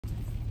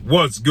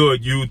What's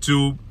good,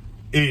 YouTube?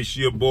 It's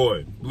your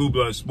boy, Blue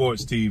Blood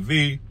Sports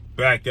TV,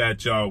 back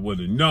at y'all with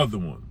another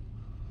one.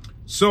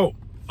 So,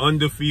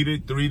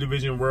 undefeated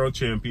 3-division world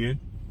champion,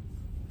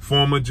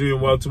 former junior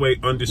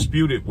welterweight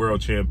undisputed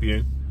world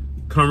champion,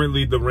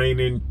 currently the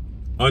reigning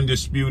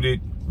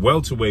undisputed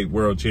welterweight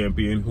world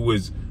champion, who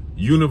is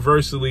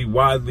universally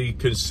widely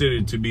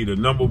considered to be the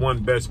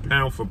 #1 best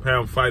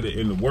pound-for-pound fighter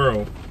in the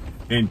world,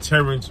 and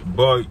Terence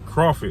Bud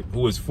Crawford,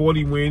 who is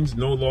 40 wins,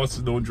 no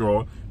losses, no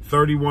draw,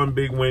 31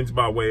 big wins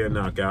by way of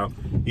knockout.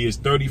 He is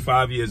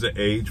 35 years of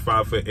age,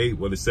 5'8"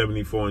 with a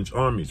 74-inch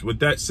arm reach. With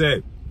that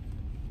said,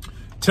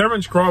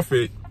 Terence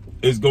Crawford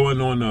is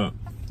going on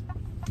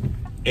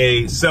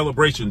a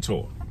celebration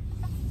tour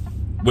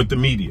with the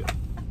media,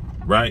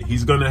 right?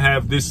 He's going to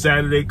have this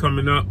Saturday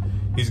coming up.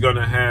 He's going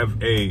to have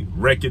a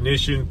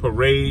recognition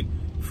parade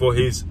for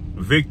his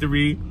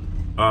victory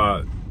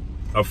a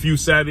few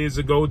Saturdays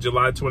ago,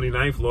 July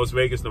 29th, Las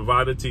Vegas,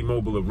 Nevada,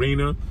 T-Mobile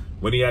Arena,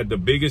 when he had the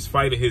biggest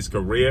fight of his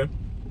career,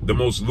 the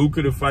most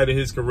lucrative fight of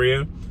his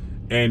career,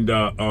 and,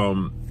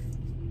 the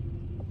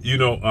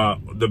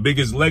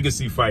biggest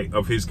legacy fight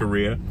of his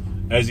career,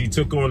 as he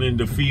took on and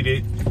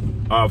defeated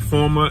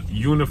former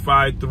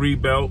unified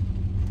 3-belt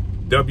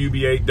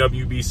WBA,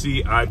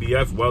 WBC,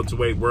 IBF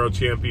welterweight world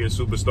champion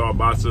superstar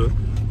boxer,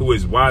 who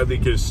is widely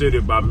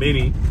considered by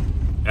many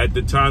at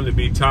the time to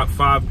be top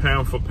 5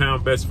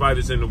 pound-for-pound best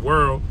fighters in the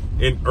world,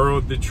 in Errol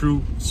the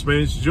True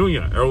Spence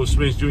Jr. Errol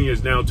Spence Jr.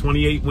 is now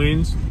 28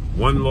 wins,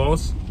 1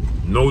 loss,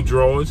 no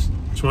draws,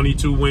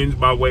 22 wins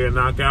by way of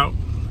knockout.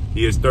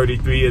 He is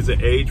 33 years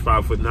of age,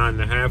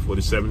 5'9.5" with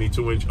a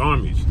 72-inch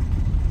arm reach.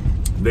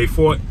 They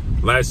fought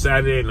last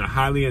Saturday in a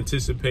highly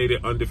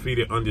anticipated,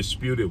 undefeated,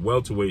 undisputed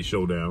welterweight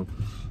showdown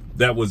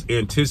that was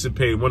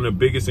anticipated, one of the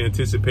biggest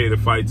anticipated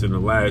fights in the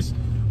last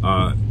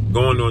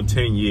going on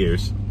 10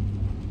 years.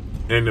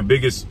 And the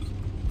biggest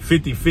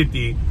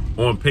 50-50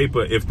 on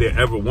paper, if there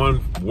ever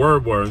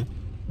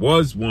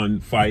was one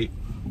fight,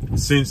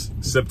 since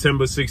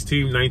September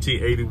 16,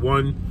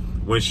 1981,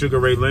 when Sugar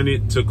Ray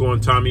Leonard took on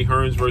Tommy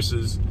Hearns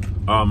versus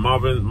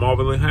Marvin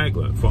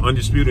Hagler for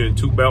undisputed in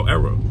 2-belt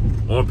era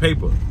on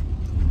paper.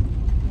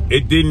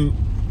 It didn't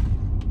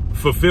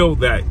fulfill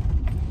that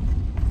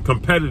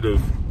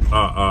competitive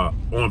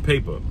on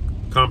paper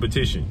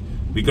competition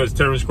because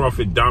Terence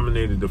Crawford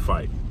dominated the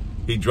fight.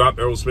 He dropped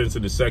Errol Spence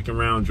in the 2nd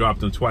round,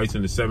 dropped him twice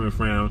in the 7th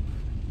round,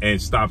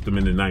 and stopped him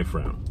in the 9th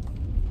round.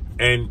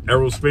 And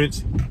Errol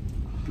Spence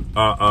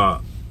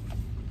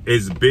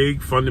is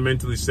big,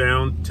 fundamentally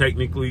sound,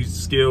 technically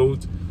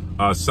skilled,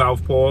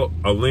 southpaw,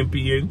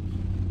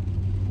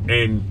 Olympian,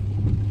 and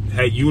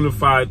had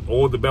unified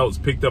all the belts,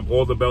 picked up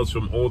all the belts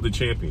from all the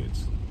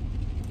champions.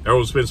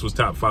 Errol Spence was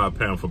top 5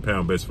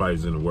 pound-for-pound best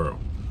fighters in the world.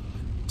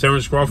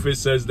 Terence Crawford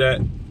says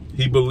that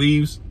he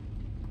believes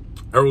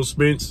Errol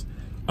Spence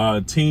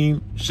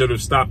team should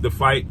have stopped the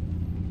fight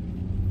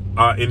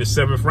in the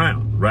 7th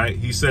round, right?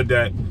 He said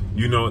that,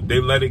 they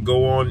let it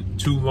go on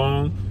too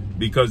long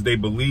because they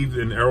believed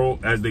in Errol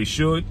as they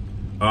should,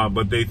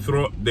 but they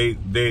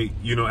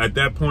at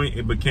that point,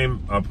 it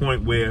became a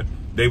point where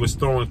they was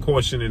throwing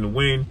caution in the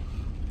wind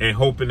and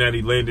hoping that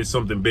he landed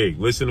something big.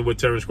 Listen to what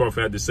Terence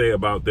Crawford had to say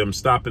about them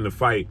stopping the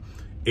fight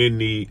in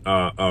the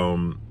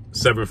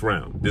 7th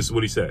round. This is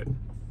what he said.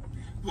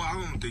 Well, I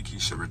don't think he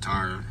should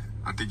retire.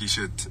 I think he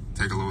should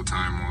take a little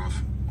time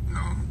off,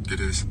 get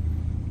his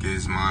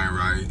mind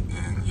right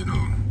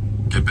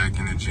and, get back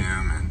in the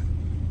gym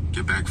and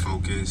get back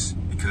focused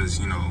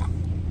because,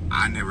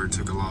 I never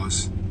took a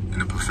loss in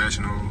the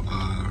professional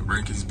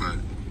rankings, but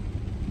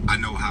I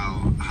know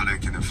how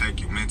that can affect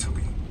you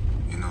mentally,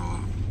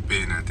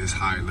 being at this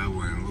high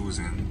level and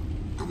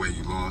losing the way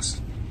you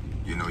lost.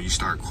 You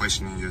start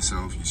questioning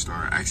yourself, you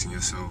start asking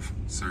yourself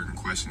certain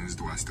questions.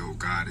 Do I still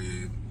got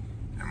it?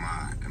 Am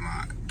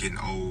I getting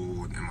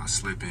old? Am I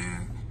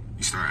slipping?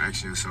 You start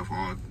asking yourself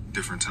all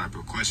different type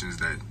of questions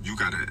that you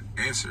gotta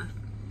answer.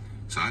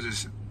 So I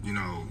just,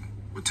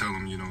 would tell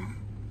him,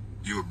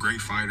 you're a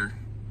great fighter.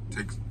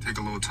 Take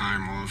a little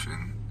time off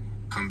and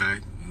come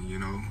back,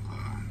 and,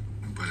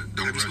 but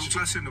don't rush.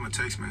 I send him a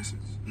text message.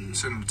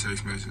 Send him a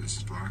text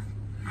message,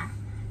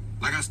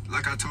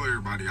 like I told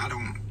everybody, I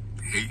don't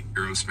hate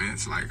Errol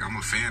Spence. Like, I'm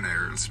a fan of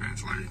Errol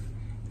Spence. Like,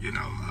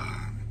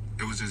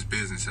 it was just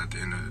business at the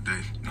end of the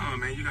day. No,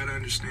 man, you gotta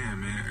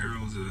understand, man.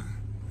 Errol's a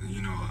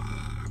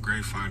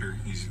great fighter.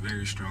 He's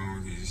very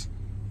strong. He's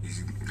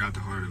got the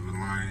heart of a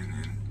lion,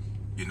 and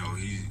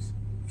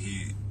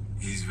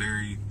he's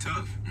very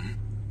tough. Mm-hmm.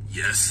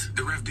 Yes,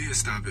 the ref did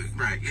stop it,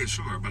 right? Yeah,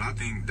 sure. But I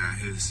think that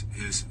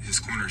his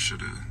corner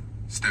should have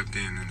stepped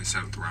in the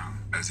 7th round,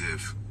 as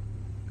if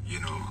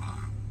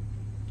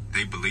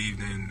they believed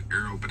in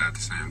Errol, but at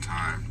the same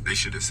time, they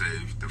should have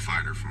saved the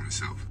fighter from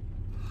himself.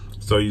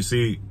 So you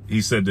see, he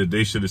said that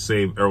they should have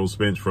saved Errol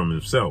Spence from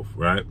himself,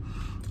 right?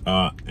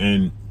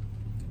 And,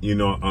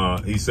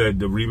 he said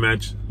the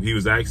rematch, he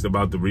was asked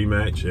about the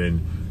rematch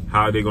and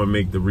how are they going to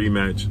make the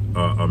rematch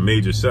a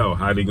major sell?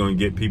 How are they going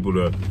to get people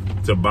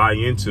to buy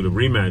into the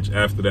rematch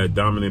after that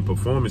dominant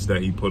performance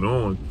that he put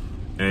on?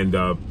 And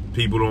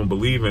people don't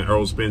believe in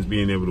Errol Spence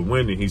being able to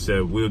win, and he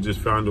said, we'll just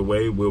find a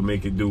way, we'll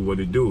make it do what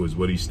it do, is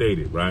what he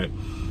stated, right?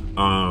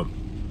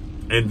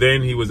 And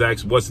then he was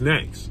asked, what's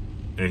next?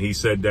 And he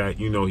said that,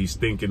 you know, he's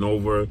thinking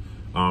over,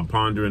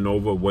 pondering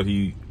over what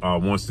he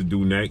wants to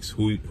do next,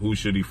 who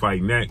should he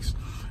fight next.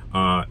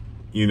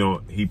 You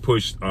know, he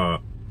pushed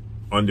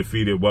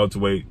undefeated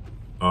welterweight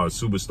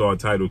superstar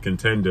title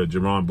contender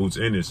Jaron Boots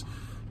Ennis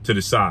to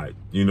the side.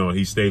 You know,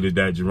 he stated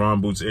that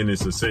Jaron Boots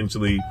Ennis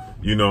essentially,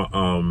 you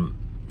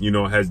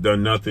know, has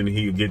done nothing.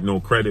 He'll get no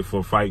credit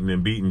for fighting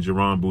and beating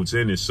Jaron Boots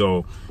Ennis.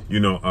 So, you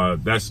know,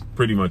 that's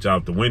pretty much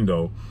out the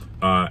window.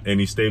 And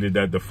he stated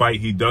that the fight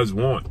he does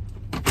want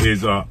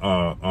is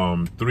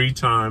a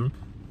three-time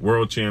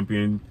world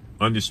champion,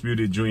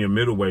 undisputed junior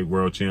middleweight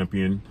world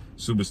champion,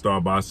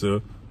 superstar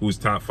boxer, who's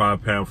top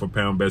 5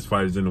 pound-for-pound best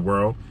fighters in the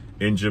world,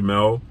 and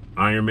Jermell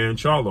Ironman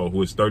Charlo,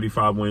 who is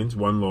 35 wins,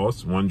 1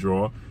 loss, 1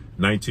 draw,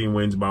 19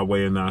 wins by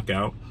way of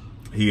knockout.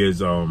 He is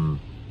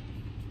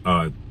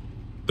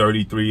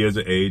 33 years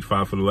of age,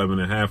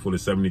 5'11.5" with a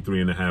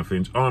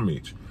 73.5-inch arm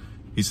reach.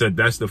 He said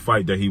that's the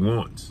fight that he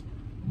wants.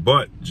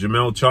 But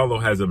Jermell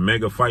Charlo has a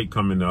mega fight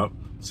coming up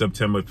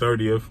September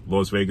 30th,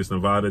 Las Vegas,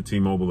 Nevada,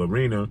 T-Mobile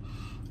Arena,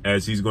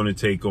 as he's going to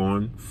take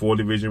on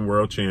 4-division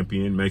world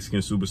champion, Mexican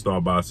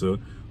superstar boxer,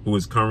 who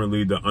is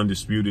currently the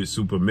undisputed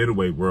super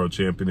middleweight world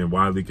champion and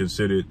widely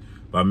considered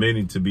by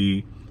many to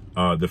be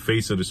the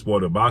face of the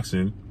sport of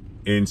boxing,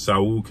 in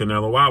Saul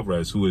Canelo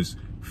Alvarez, who is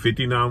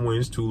 59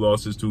 wins, 2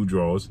 losses, 2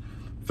 draws,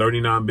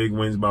 39 big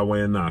wins by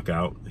way of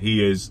knockout.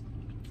 He is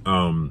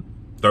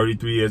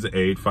 33 years of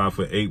age,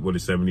 5'8" with a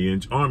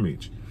 70-inch arm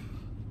reach.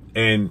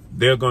 And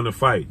they're going to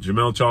fight.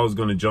 Jermell Charlo is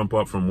going to jump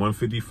up from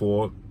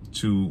 154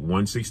 to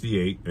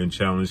 168 and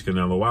challenge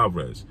Canelo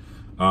Alvarez.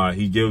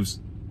 He gives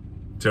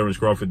Terence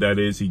Crawford, that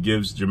is, he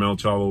gives Jermell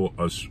Charlo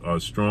a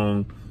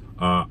strong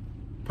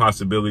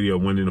possibility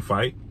of winning the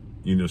fight,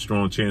 you know,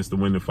 strong chance to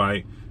win the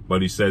fight.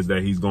 But he says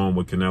that he's going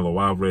with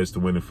Canelo Alvarez to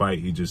win the fight.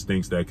 He just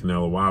thinks that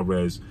Canelo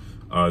Alvarez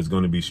is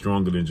going to be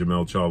stronger than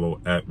Jermell Charlo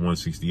at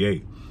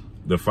 168.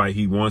 The fight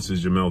he wants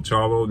is Jermell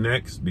Charlo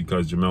next,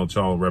 because Jermell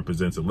Charlo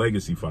represents a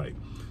legacy fight.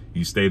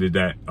 He stated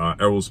that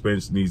Errol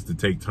Spence needs to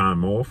take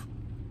time off.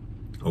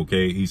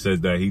 Okay, he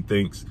says that he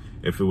thinks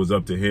if it was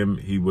up to him,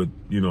 he would,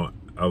 you know,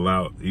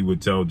 he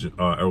would tell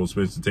Errol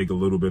Spence to take a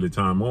little bit of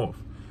time off.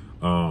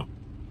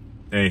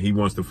 And he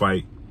wants to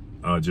fight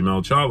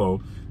Jermell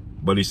Charlo,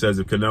 but he says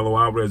if Canelo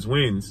Alvarez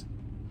wins,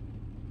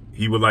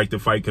 he would like to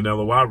fight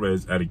Canelo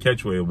Alvarez at a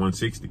catchweight at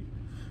 160.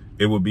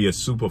 It would be a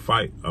super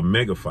fight, a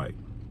mega fight.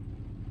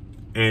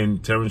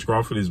 And Terence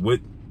Crawford is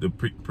with the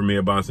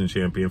premier boxing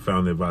champion,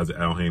 founder advisor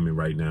Al Heyman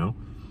right now,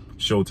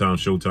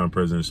 Showtime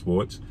president of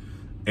sports.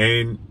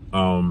 And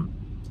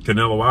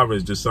Canelo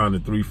Alvarez just signed a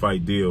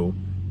 3-fight deal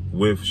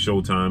with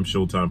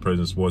Showtime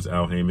president of sports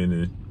Al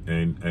Heyman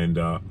and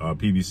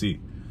PBC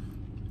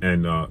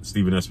and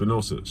Steven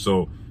Espinosa.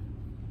 So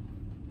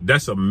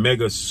that's a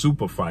mega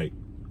super fight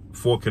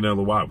for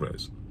Canelo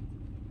Alvarez.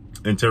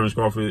 And Terence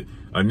Crawford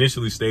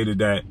initially stated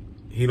that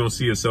he don't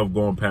see himself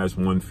going past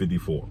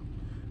 154.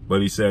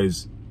 But he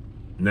says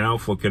now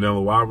for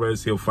Canelo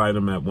Alvarez, he'll fight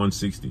him at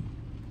 160.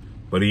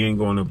 But he ain't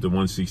going up to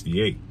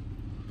 168.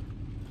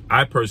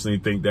 I personally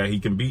think that he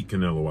can beat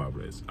Canelo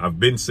Alvarez. I've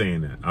been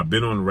saying that. I've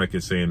been on the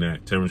record saying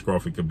that Terence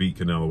Crawford could beat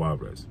Canelo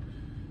Alvarez.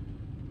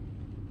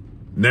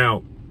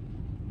 Now,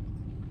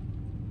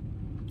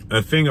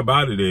 the thing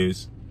about it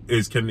is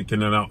can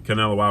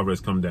Canelo Alvarez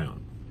come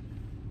down?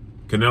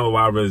 Canelo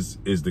Alvarez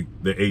is the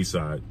A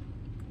side.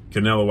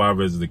 Canelo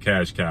Alvarez is the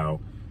cash cow.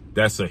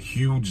 That's a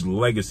huge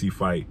legacy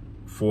fight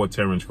for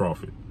Terence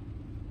Crawford.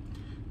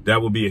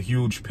 That would be a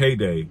huge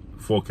payday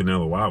for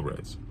Canelo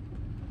Alvarez.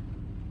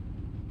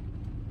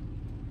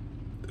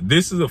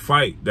 This is a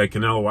fight that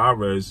Canelo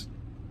Alvarez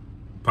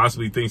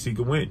possibly thinks he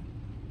could win.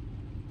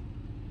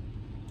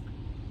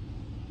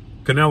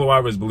 Canelo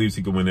Alvarez believes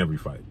he can win every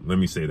fight. Let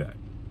me say that.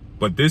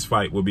 But this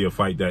fight would be a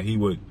fight that he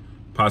would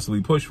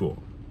possibly push for,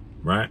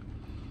 right?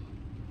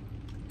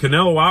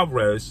 Canelo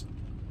Alvarez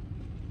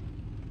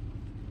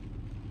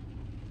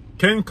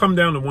can come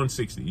down to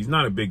 160. He's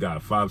not a big guy,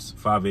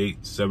 5'8",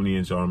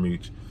 70-inch arm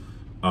reach.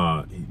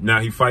 Now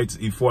he fought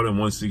at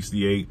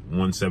 168,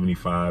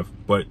 175,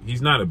 but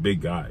he's not a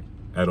big guy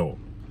at all.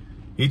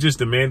 He just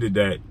demanded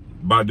that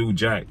Badu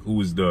Jack, who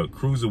is the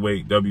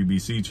cruiserweight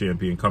WBC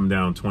champion, come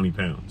down 20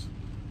 pounds.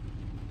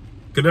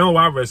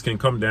 Canelo Alvarez can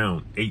come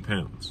down 8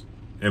 pounds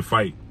and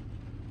fight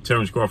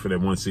Terence Crawford at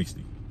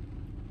 160.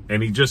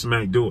 And he just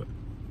might do it.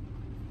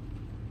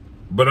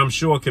 But I'm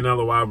sure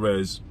Canelo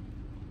Alvarez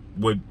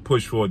would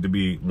push for it to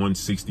be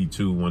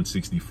 162,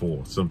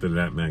 164, something of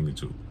that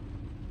magnitude.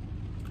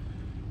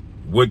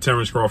 Would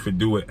Terence Crawford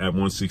do it at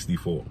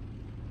 164?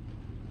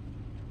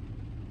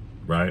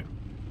 Right?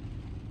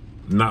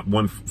 Not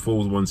one full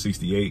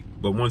 168,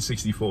 but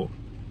 164.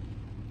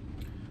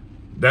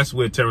 That's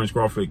where Terence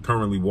Crawford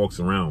currently walks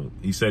around.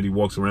 He said he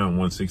walks around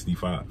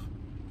 165.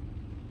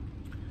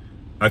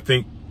 I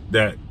think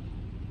that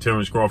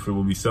Terence Crawford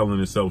will be selling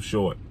himself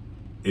short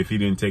if he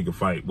didn't take a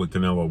fight with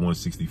Canelo at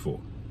 164.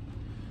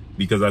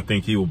 because I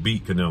think he will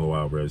beat Canelo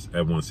Alvarez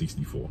at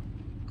 164.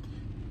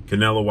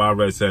 Canelo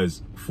Alvarez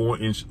has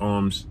 4-inch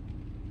arms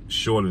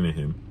shorter than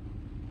him.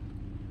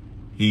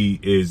 He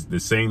is the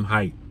same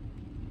height.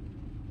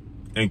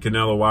 And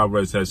Canelo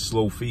Alvarez has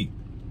slow feet.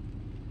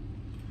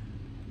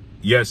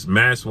 Yes,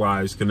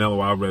 mass-wise,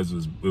 Canelo Alvarez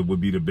would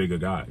be the bigger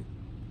guy.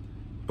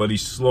 But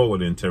he's slower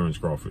than Terence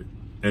Crawford.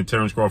 And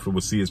Terence Crawford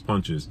will see his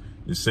punches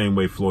the same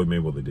way Floyd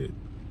Mayweather did.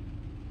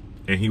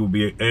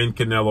 And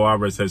Canelo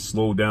Alvarez has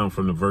slowed down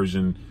from the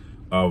version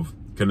of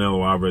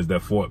Canelo Alvarez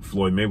that fought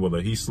Floyd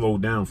Mayweather. He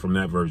slowed down from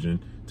that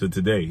version to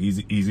today. He's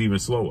even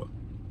slower.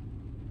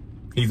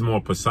 He's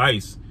more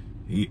precise.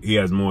 He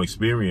has more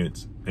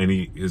experience, and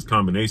his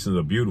combinations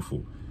are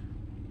beautiful.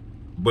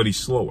 But he's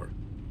slower,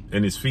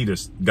 and his feet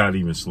got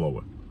even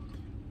slower.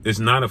 It's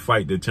not a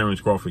fight that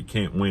Terence Crawford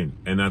can't win,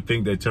 and I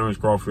think that Terence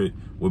Crawford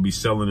will be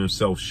selling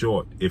himself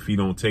short if he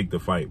don't take the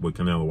fight with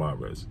Canelo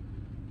Alvarez.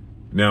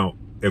 Now,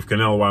 if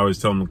Canelo Alvarez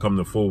tells him to come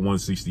to full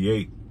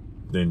 168,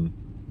 then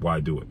why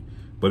do it?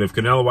 But if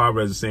Canelo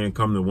Alvarez is saying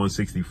come to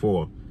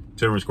 164,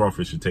 Terence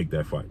Crawford should take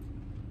that fight,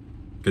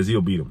 because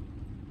he'll beat him.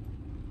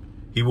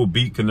 He will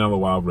beat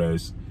Canelo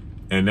Alvarez,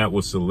 and that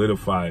will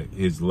solidify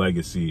his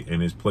legacy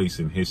and his place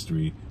in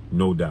history,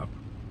 no doubt.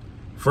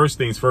 First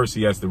things first,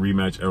 he has to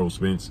rematch Errol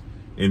Spence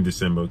in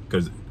December,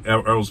 because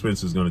Errol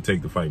Spence is going to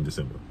take the fight in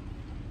December.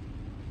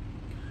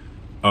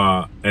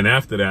 And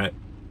after that,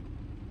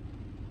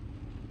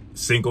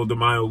 Cinco de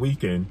Mayo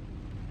weekend,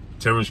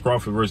 Terence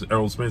Crawford versus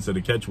Errol Spence at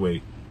the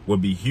catchweight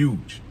would be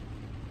huge.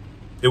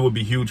 It would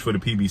be huge for the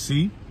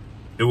PBC.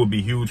 It would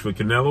be huge for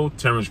Canelo,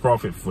 Terence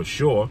Crawford for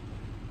sure,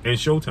 and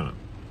Showtime.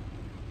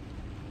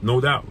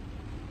 No doubt.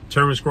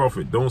 Terence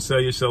Crawford, don't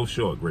sell yourself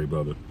short, great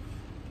brother.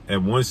 At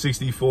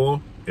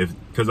 164,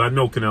 because I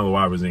know Canelo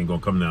Alvarez ain't going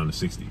to come down to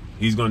 60.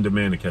 He's going to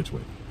demand a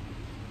catchweight.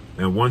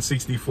 At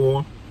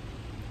 164,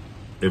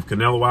 if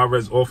Canelo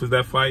Alvarez offers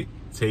that fight,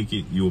 take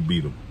it, you'll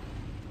beat him.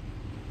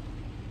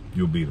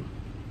 You'll beat him.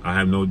 I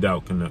have no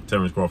doubt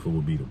Terence Crawford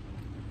will beat him.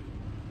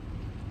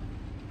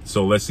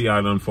 So let's see how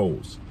it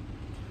unfolds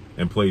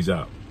and plays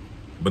out.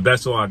 But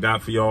that's all I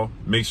got for y'all.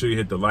 Make sure you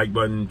hit the like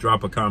button.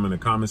 Drop a comment in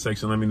the comment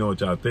section. Let me know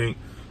what y'all think.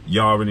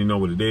 Y'all already know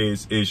what it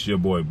is. It's your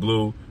boy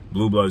Blue,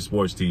 Blue Blood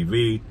Sports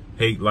TV.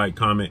 Hate, like,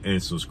 comment,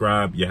 and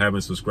subscribe. You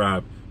haven't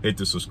subscribed, hit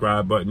the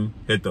subscribe button.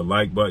 Hit the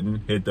like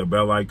button. Hit the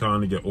bell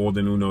icon to get all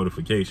the new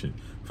notifications.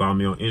 Follow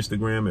me on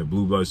Instagram at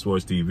Blue Blood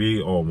Sports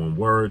TV, all one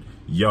word.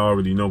 Y'all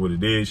already know what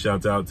it is.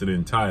 Shout out to the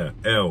entire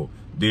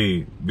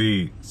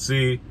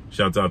LDBC.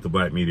 Shout out to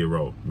Black Media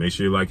Row. Make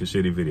sure you like and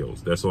share the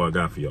videos. That's all I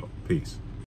got for y'all. Peace.